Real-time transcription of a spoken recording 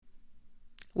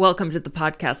Welcome to the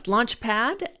podcast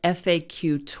Launchpad,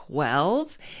 FAQ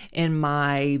 12. In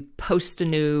my post a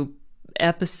new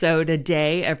episode a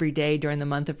day, every day during the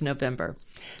month of November.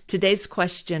 Today's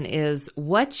question is,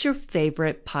 what's your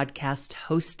favorite podcast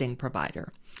hosting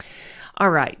provider? All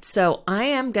right, so I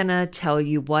am going to tell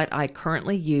you what I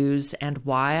currently use and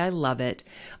why I love it,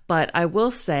 but I will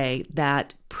say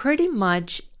that pretty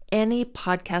much any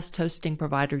podcast hosting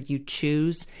provider you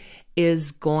choose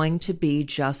is going to be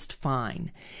just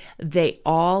fine. They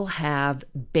all have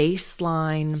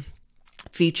baseline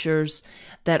features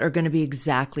that are going to be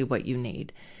exactly what you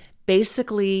need.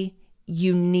 Basically,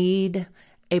 you need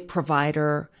a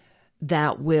provider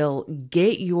that will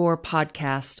get your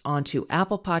podcast onto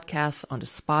Apple Podcasts, onto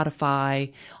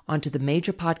Spotify, onto the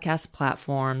major podcast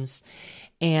platforms,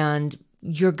 and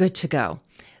you're good to go.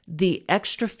 The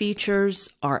extra features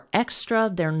are extra.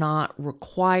 They're not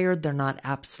required. They're not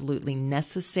absolutely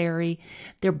necessary.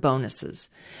 They're bonuses.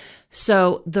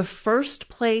 So the first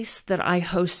place that I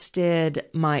hosted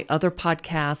my other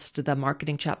podcast, the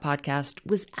Marketing Chat podcast,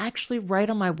 was actually right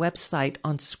on my website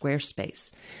on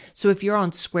Squarespace. So if you're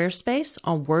on Squarespace,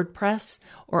 on WordPress,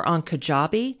 or on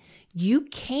Kajabi, you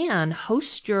can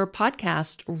host your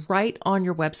podcast right on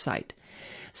your website.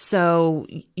 So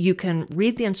you can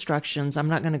read the instructions. I'm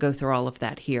not going to go through all of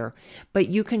that here, but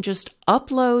you can just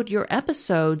upload your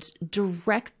episodes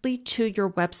directly to your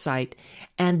website,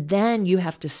 and then you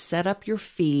have to set up your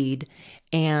feed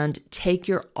and take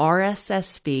your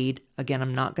RSS feed. Again,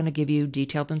 I'm not going to give you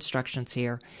detailed instructions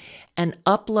here, and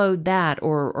upload that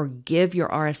or give your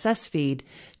RSS feed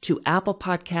to Apple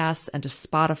Podcasts and to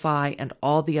Spotify and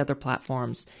all the other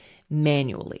platforms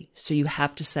manually. So you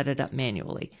have to set it up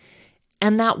manually.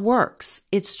 And that works.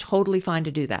 It's totally fine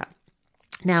to do that.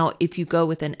 Now, if you go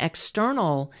with an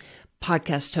external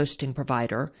podcast hosting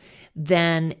provider,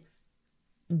 then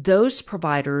those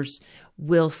providers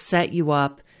will set you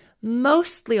up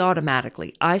mostly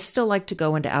automatically. I still like to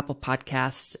go into Apple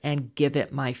Podcasts and give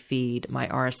it my feed, my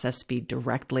RSS feed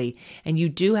directly. And you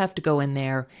do have to go in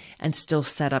there and still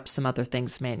set up some other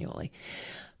things manually.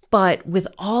 But with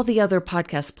all the other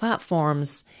podcast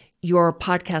platforms, your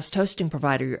podcast hosting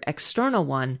provider, your external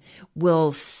one,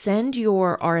 will send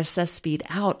your RSS feed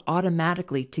out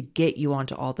automatically to get you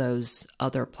onto all those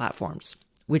other platforms,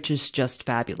 which is just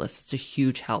fabulous. It's a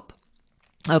huge help.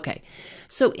 Okay,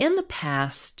 so in the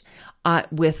past,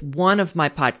 with one of my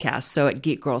podcasts, so at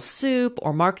Geek Girl Soup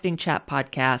or Marketing Chat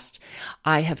podcast,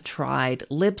 I have tried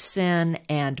Libsyn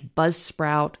and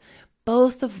Buzzsprout,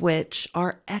 both of which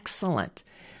are excellent.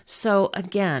 So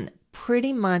again,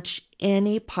 pretty much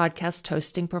any podcast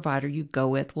hosting provider you go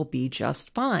with will be just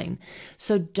fine.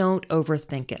 So don't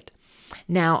overthink it.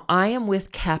 Now, I am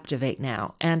with Captivate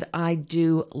now, and I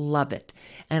do love it.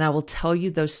 And I will tell you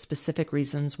those specific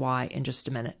reasons why in just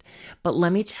a minute. But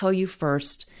let me tell you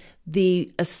first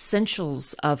the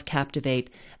essentials of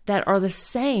Captivate that are the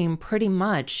same pretty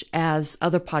much as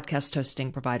other podcast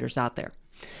hosting providers out there.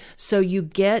 So you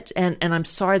get, and I'm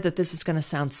sorry that this is going to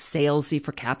sound salesy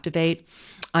for Captivate.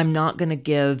 I'm not going to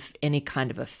give any kind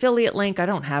of affiliate link. I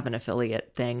don't have an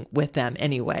affiliate thing with them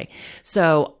anyway.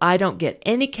 So I don't get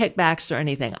any kickbacks or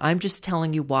anything. I'm just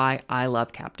telling you why I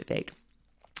love Captivate.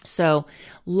 So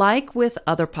like with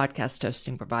other podcast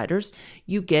hosting providers,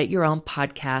 you get your own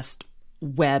podcast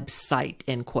website,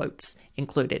 in quotes,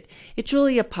 included. It's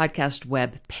really a podcast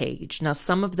web page. Now,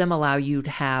 some of them allow you to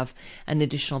have an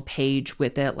additional page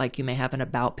with it, like you may have an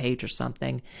about page or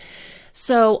something.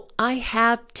 So I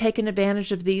have taken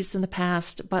advantage of these in the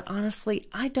past, but honestly,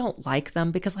 I don't like them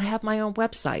because I have my own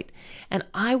website and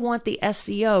I want the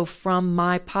SEO from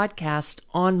my podcast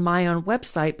on my own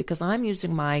website because I'm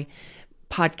using my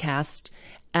podcast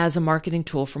as a marketing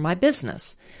tool for my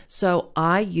business. So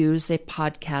I use a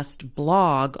podcast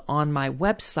blog on my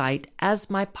website as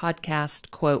my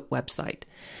podcast quote website.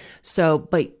 So,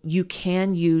 but you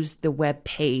can use the web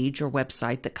page or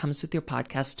website that comes with your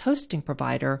podcast hosting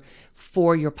provider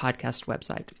for your podcast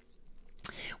website.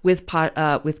 With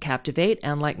Captivate,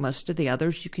 and like most of the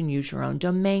others, you can use your own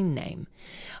domain name.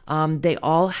 They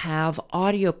all have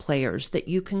audio players that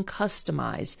you can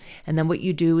customize. And then what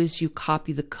you do is you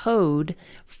copy the code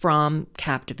from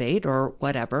Captivate or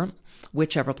whatever,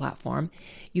 whichever platform.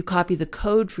 You copy the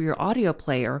code for your audio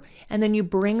player, and then you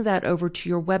bring that over to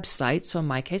your website. So in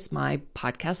my case, my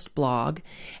podcast blog.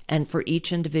 And for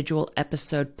each individual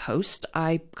episode post,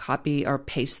 I copy or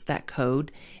paste that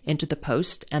code into the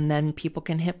post, and then people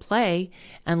can hit play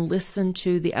and listen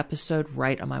to the episode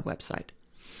right on my website.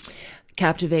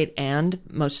 Captivate and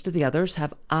most of the others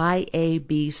have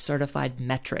IAB certified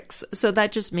metrics. So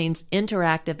that just means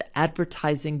Interactive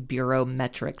Advertising Bureau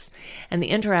metrics. And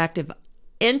the Interactive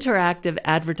Interactive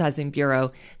Advertising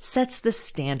Bureau sets the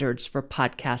standards for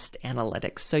podcast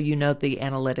analytics, so you know the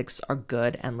analytics are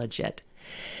good and legit.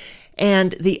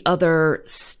 And the other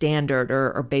standard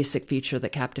or basic feature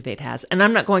that Captivate has, and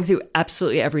I'm not going through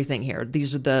absolutely everything here,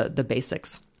 these are the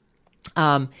basics.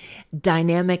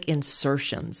 Dynamic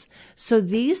insertions. So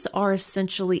these are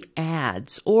essentially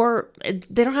ads, or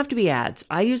they don't have to be ads.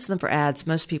 I use them for ads.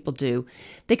 Most people do.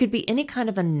 They could be any kind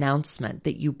of announcement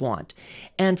that you want.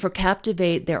 And for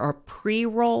Captivate, there are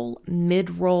pre-roll,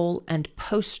 mid-roll, and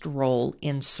post-roll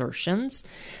insertions.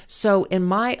 So in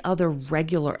my other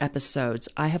regular episodes,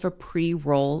 I have a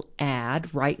pre-roll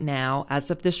ad right now.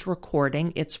 As of this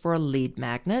recording, it's for a lead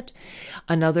magnet.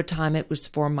 Another time it was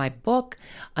for my book.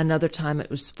 Another time it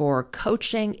was for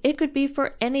coaching. It could be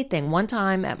for anything. One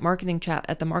time at the Marketing Chat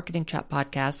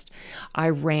podcast, I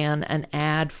ran an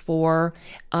ad for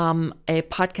a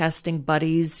Podcasting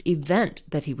Buddies event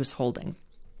that he was holding.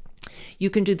 You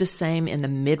can do the same in the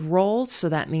mid-roll, so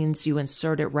that means you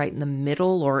insert it right in the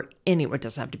middle or anywhere. It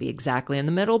doesn't have to be exactly in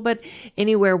the middle, but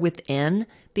anywhere within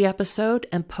the episode.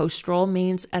 And post-roll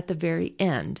means at the very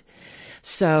end.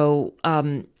 So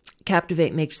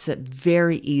Captivate makes it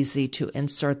very easy to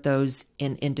insert those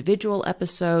in individual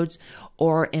episodes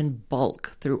or in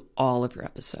bulk through all of your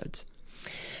episodes.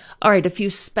 All right, a few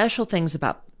special things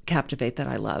about Captivate that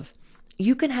I love.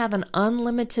 You can have an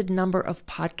unlimited number of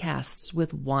podcasts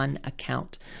with one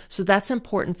account. So that's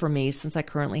important for me since I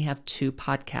currently have 2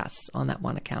 podcasts on that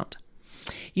one account.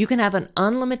 You can have an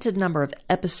unlimited number of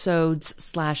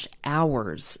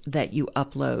episodes/hours that you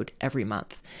upload every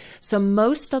month. So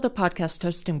most other podcast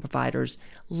hosting providers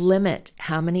limit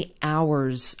how many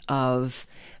hours of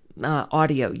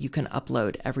audio you can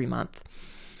upload every month.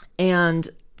 And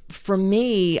for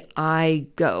me, I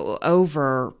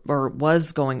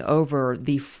was going over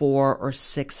the 4 or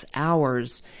 6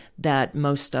 hours that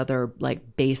most other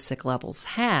like basic levels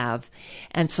have.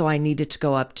 And so I needed to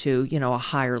go up to, a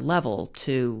higher level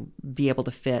to be able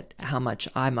to fit how much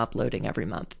I'm uploading every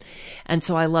month. And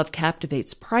so I love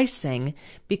Captivate's pricing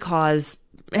because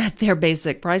at their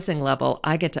basic pricing level,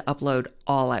 I get to upload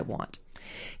all I want.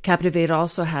 Captivate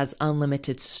also has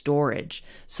unlimited storage.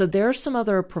 So there are some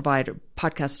other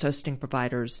podcast hosting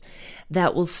providers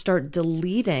that will start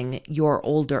deleting your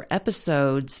older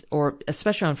episodes, or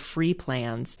especially on free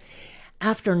plans,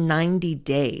 after 90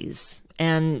 days.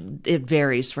 And it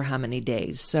varies for how many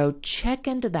days. So check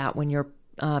into that when you're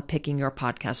picking your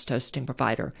podcast hosting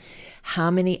provider.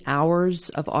 How many hours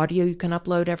of audio you can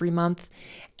upload every month,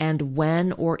 and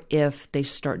when or if they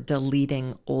start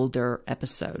deleting older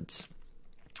episodes.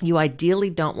 You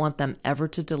ideally don't want them ever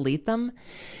to delete them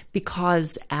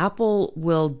because Apple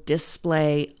will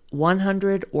display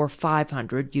 100 or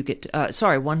 500.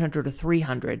 100 or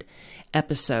 300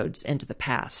 episodes into the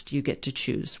past. You get to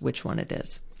choose which one it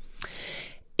is.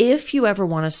 If you ever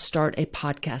want to start a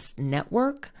podcast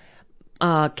network,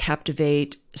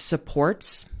 Captivate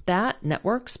supports that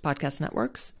podcast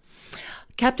networks.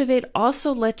 Captivate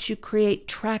also lets you create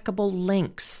trackable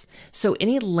links. So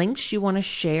any links you want to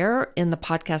share in the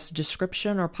podcast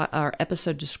description or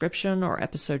episode description or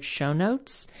episode show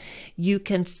notes, you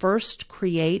can first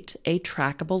create a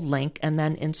trackable link and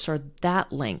then insert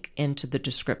that link into the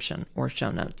description or show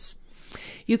notes.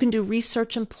 You can do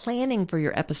research and planning for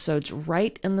your episodes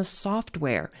right in the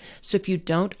software. So if you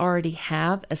don't already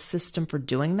have a system for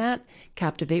doing that,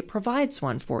 Captivate provides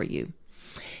one for you.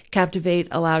 Captivate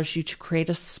allows you to create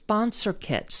a sponsor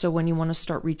kit. So when you want to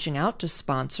start reaching out to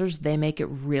sponsors, they make it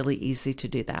really easy to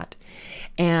do that.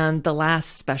 And the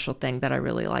last special thing that I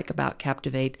really like about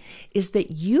Captivate is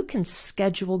that you can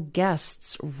schedule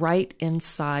guests right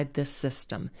inside this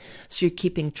system. So you're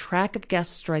keeping track of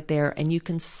guests right there, and you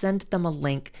can send them a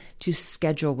link to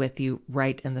schedule with you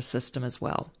right in the system as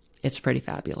well. It's pretty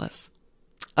fabulous.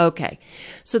 Okay,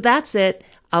 so that's it.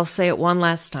 I'll say it one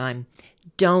last time.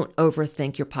 Don't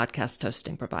overthink your podcast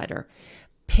hosting provider.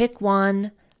 Pick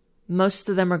one. Most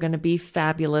of them are going to be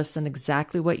fabulous and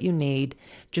exactly what you need.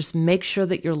 Just make sure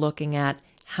that you're looking at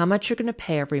how much you're going to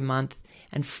pay every month,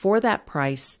 and for that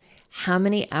price, how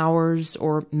many hours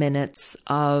or minutes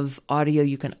of audio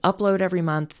you can upload every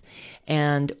month,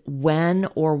 and when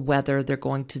or whether they're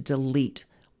going to delete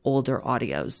older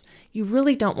audios. You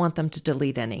really don't want them to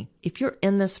delete any. If you're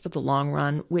in this for the long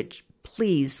run, which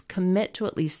please commit to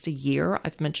at least a year.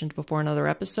 I've mentioned before in other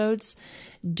episodes,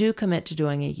 do commit to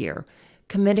doing a year.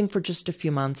 Committing for just a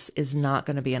few months is not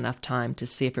going to be enough time to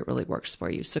see if it really works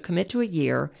for you. So commit to a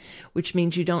year, which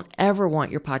means you don't ever want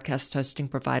your podcast hosting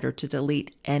provider to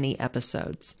delete any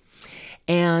episodes.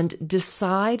 And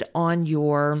decide on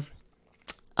your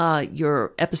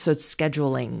your episode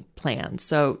scheduling plan.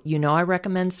 So, I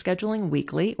recommend scheduling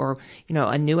weekly or,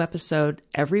 a new episode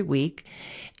every week.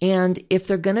 And if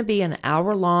they're going to be an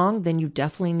hour long, then you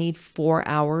definitely need 4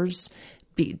 hours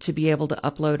to be able to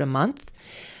upload a month.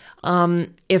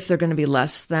 If they're going to be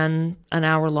less than an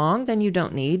hour long, then you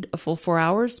don't need a full 4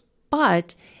 hours.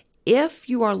 But if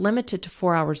you are limited to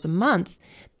 4 hours a month,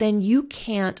 then you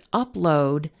can't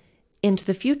upload into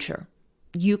the future.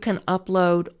 You can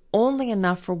upload only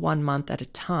enough for 1 month at a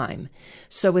time.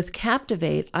 So with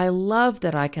Captivate, I love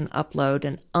that I can upload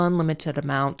an unlimited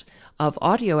amount of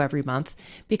audio every month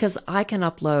because I can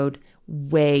upload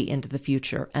way into the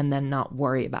future and then not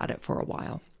worry about it for a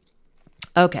while.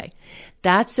 Okay,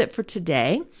 that's it for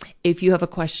today. If you have a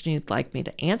question you'd like me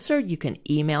to answer, you can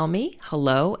email me,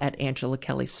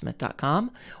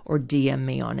 hello@angelakellysmith.com, or DM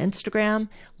me on Instagram.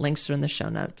 Links are in the show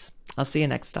notes. I'll see you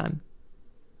next time.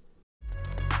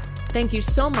 Thank you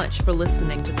so much for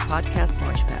listening to the Podcast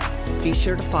Launchpad. Be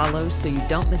sure to follow so you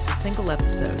don't miss a single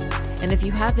episode. And if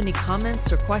you have any comments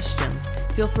or questions,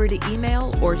 feel free to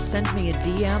email or send me a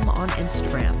DM on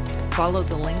Instagram. Follow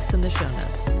the links in the show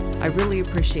notes. I really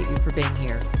appreciate you for being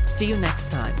here. See you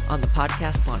next time on the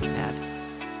Podcast Launchpad.